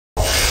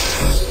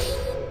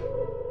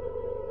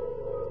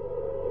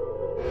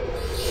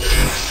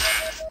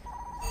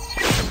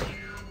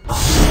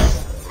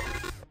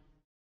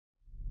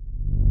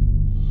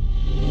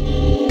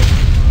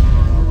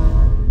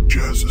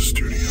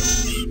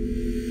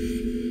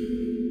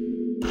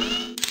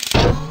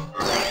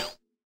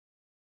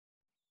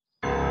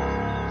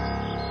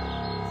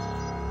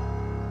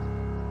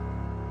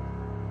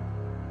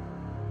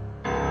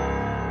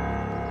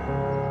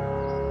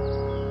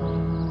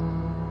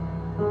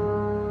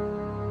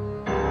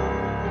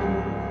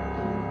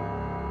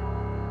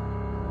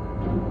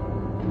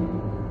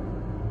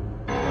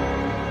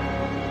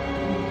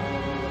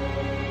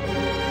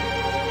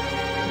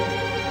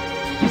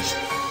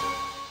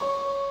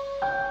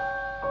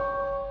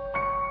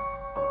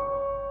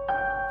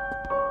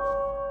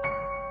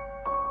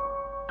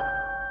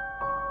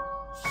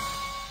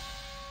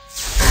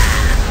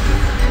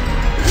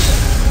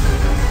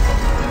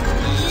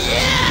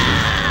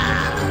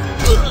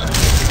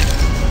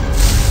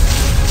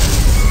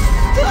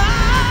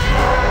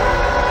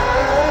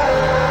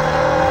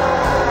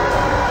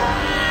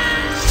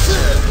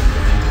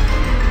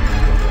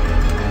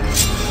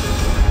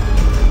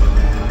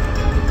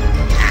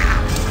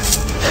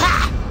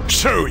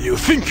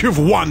think you've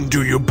won,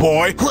 do you,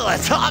 boy? Well,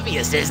 it's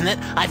obvious, isn't it?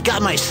 I've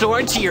got my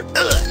sword to your...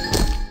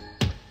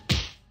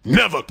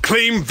 Never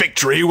claim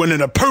victory when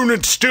an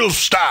opponent still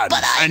stands.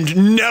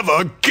 And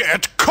never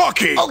get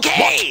cocky.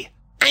 Okay.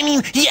 What? I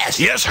mean, yes.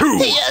 Yes, who?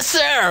 Yes,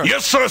 sir.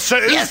 Yes, sir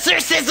says... Yes, sir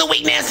says the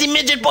weak, nasty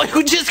midget boy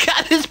who just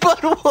got his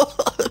butt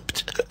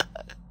whooped.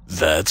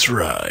 That's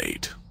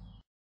right.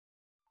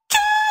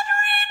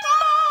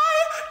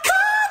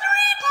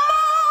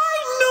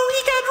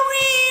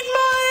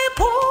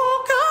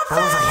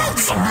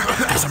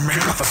 There's a man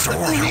at the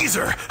door.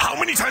 Neither. How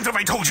many times have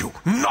I told you?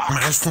 Knock.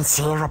 My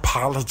sincere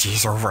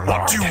apologies, Overlord.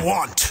 What do you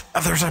want?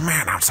 There's a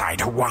man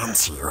outside who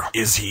wants you.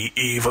 Is he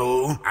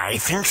evil? I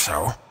think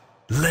so.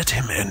 Let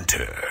him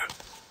enter.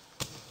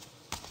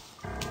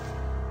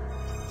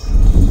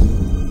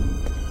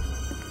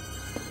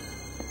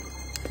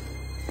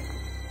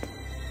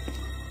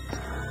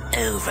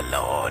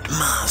 Overlord,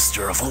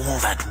 master of all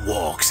that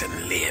walks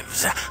and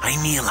lives,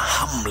 I kneel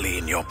humbly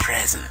in your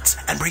presence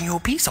and bring you a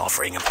peace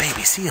offering of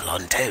baby seal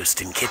on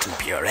toast and kitten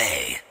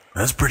puree.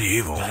 That's pretty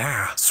evil.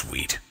 Yeah.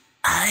 Sweet.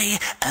 I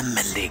am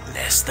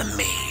Malignus the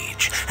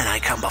Mage, and I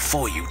come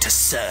before you to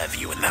serve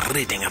you in the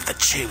ridding of the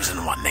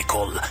chosen one they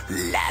call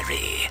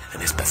Larry,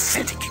 and his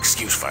pathetic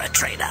excuse for a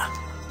traitor.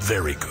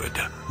 Very good.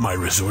 My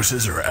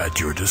resources are at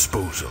your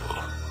disposal.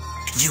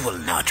 You will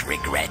not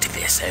regret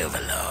this,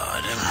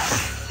 Overlord.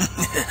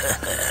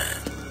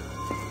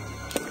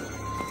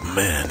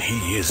 Man,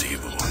 he is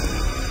evil.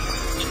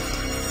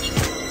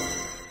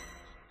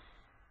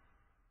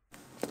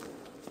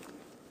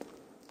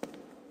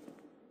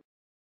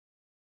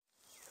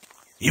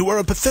 You are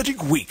a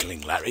pathetic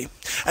weakling, Larry,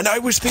 and I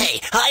was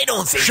thinking... Hey, I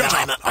don't think Shut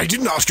that up! I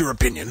didn't ask your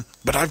opinion,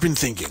 but I've been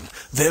thinking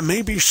there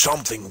may be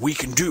something we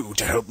can do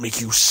to help make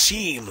you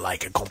seem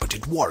like a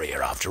competent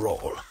warrior after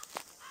all.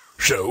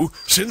 So,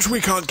 since we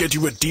can't get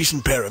you a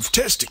decent pair of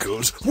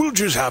testicles, we'll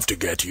just have to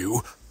get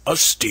you a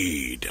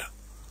steed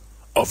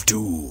of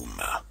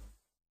doom.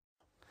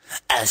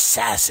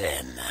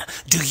 Assassin,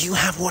 do you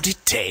have what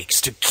it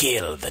takes to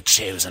kill the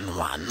chosen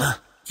one?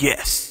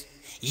 Yes.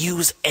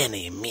 Use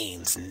any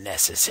means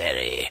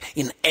necessary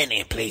in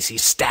any place he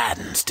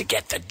stands to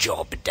get the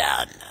job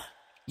done.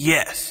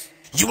 Yes.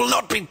 You will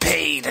not be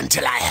paid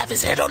until I have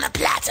his head on a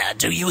platter,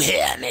 do you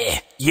hear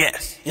me?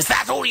 Yes. Is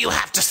that all you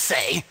have to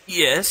say?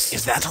 Yes.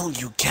 Is that all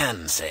you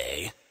can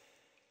say?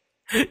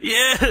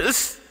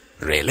 Yes.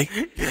 Really?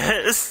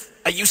 Yes.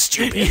 Are you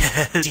stupid?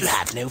 Yes. Do you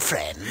have no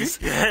friends?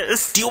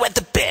 Yes. Do you wet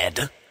the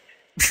bed?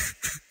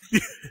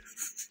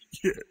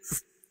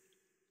 Yes.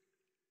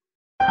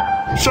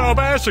 So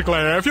basically,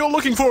 if you're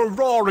looking for a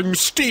roaring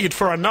steed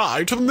for a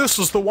night, then this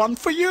is the one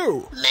for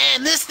you.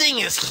 Man, this thing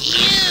is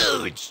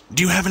huge!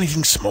 Do you have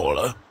anything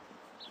smaller?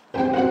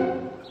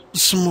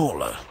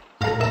 Smaller.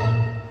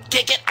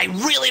 Kick it, I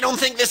really don't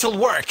think this'll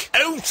work.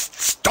 Oh,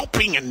 stop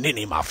being a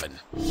ninny muffin.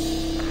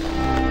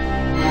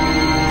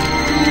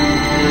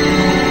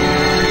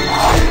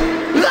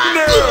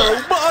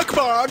 No!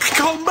 Bark,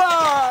 come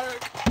back!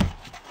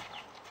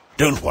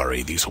 Don't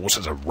worry, these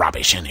horses are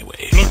rubbish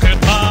anyway. Look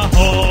at my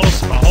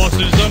horse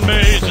is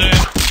amazing.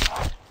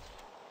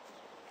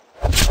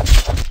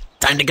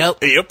 Time to go?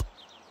 Yep.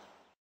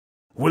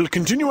 We'll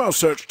continue our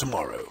search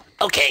tomorrow.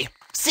 Okay,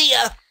 see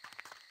ya!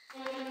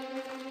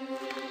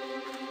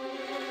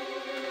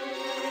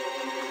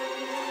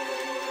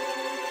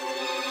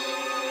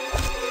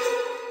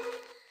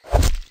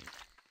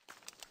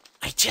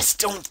 I just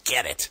don't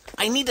get it.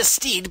 I need a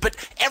steed, but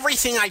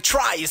everything I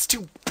try is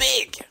too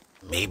big.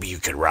 Maybe you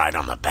could ride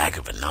on the back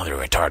of another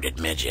retarded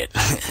midget.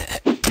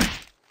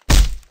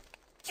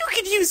 You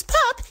could use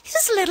Pup.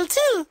 He's little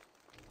too.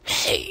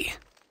 Hey,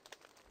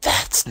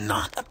 that's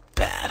not a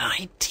bad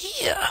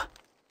idea.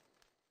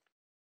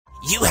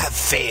 You have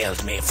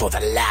failed me for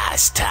the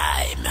last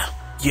time.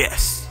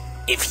 Yes.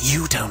 If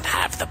you don't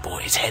have the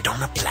boy's head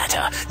on a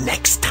platter,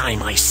 next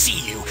time I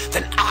see you,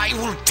 then I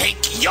will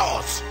take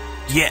yours.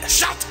 Yes.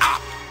 Shut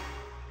up!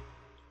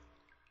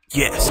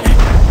 Yes.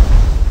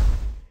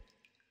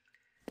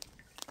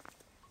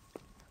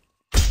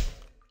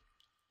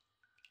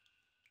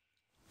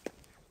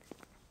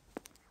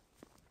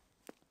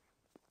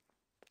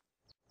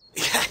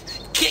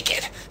 Kick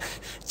it!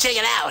 Check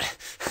it out!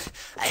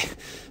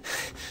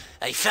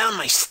 I found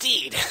my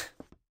steed.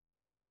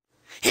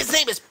 His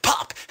name is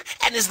Pup,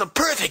 and is the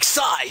perfect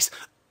size.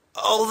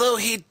 Although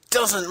he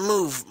doesn't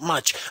move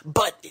much,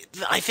 but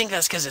I think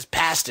that's because his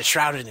past is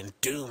shrouded in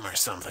doom or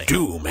something.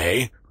 Doom,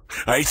 eh?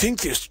 I think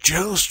this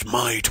just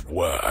might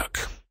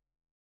work.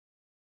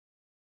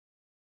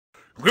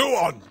 Go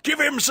on, give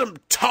him some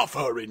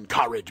tougher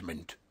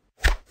encouragement.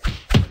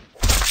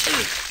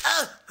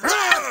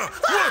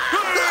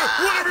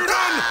 What have you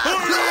done?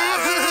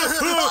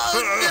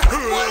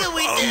 What do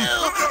we do?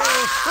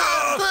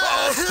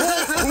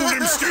 Hold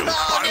him still.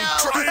 I'll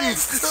try and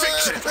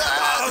fix it.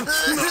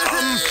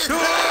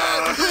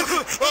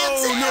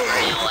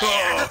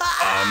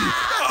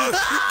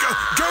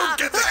 Go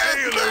get the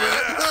ale over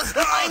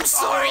there. I'm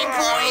sorry,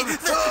 boy.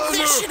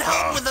 This should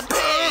help with the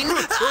pain.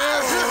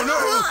 Oh, no.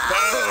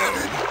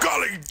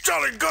 Golly,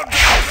 jolly good.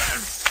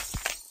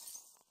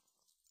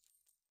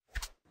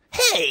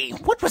 Hey,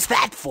 what was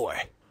that for?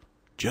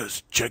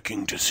 Just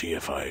checking to see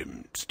if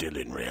I'm still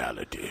in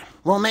reality.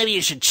 Well, maybe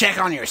you should check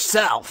on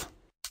yourself.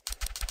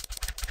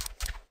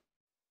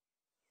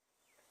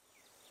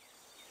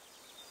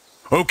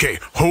 Okay,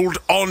 hold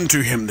on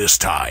to him this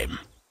time.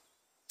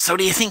 So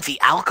do you think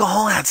the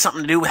alcohol had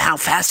something to do with how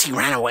fast he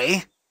ran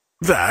away?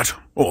 That,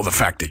 or the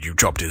fact that you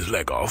chopped his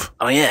leg off.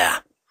 Oh, yeah.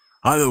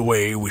 Either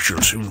way, we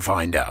shall soon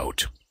find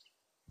out.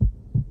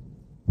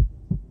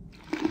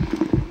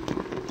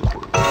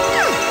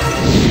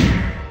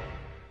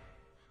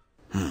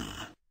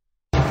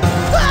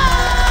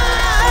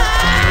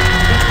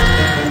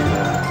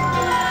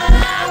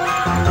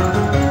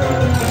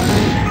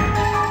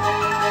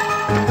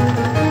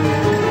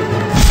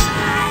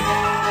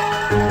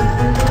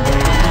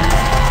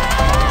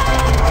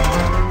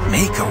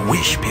 Make a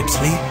wish,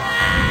 Pipsley.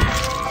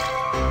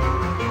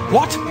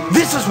 What?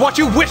 This is what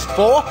you wished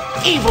for?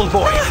 Evil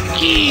boy!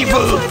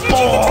 Evil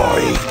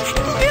boy!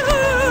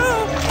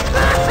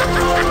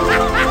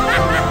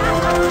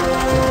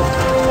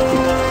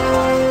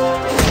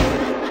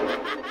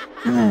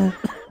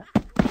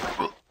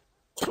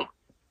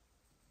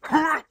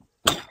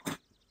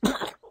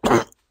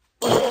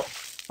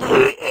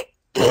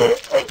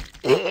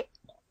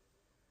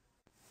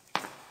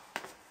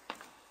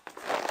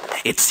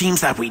 It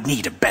seems that we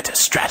need a better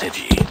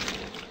strategy.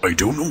 I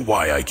don't know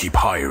why I keep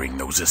hiring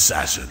those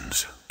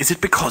assassins. Is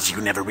it because you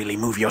never really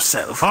move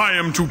yourself? I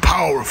am too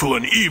powerful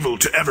and evil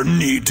to ever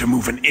need to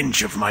move an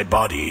inch of my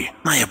body.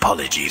 My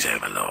apologies,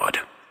 Overlord.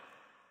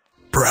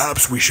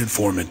 Perhaps we should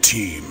form a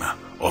team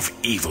of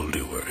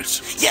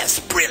evildoers. Yes,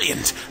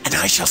 brilliant! And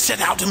I shall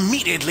set out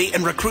immediately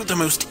and recruit the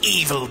most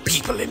evil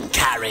people in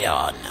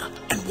Karryon.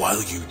 And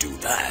while you do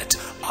that,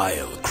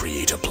 I'll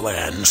create a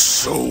plan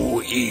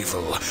so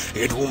evil,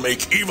 it will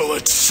make evil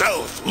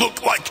itself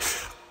look like,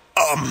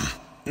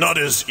 not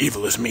as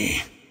evil as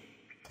me.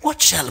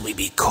 What shall we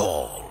be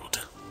called?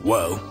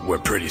 Well, we're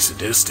pretty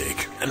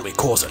sadistic. And we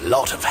cause a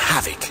lot of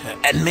havoc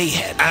and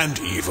mayhem. And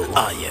evil.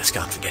 Ah, yes,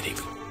 can't forget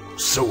evil.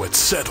 So it's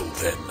settled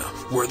then.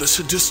 We're the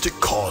sadistic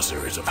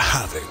causers of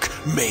havoc,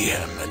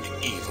 mayhem, and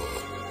evil.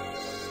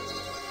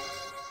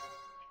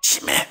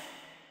 Shmeh.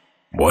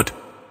 What?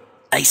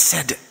 I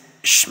said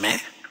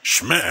shmeh.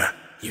 Shmeh?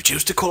 You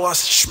choose to call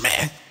us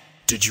shmeh?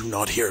 Did you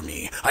not hear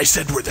me? I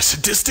said we're the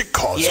sadistic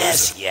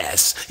causers.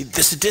 Yes.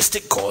 The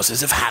sadistic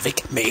causes of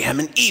havoc, mayhem,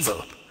 and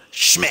evil.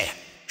 Shmeh.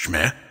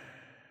 Shmeh?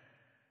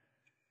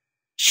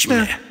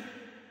 Shmeh.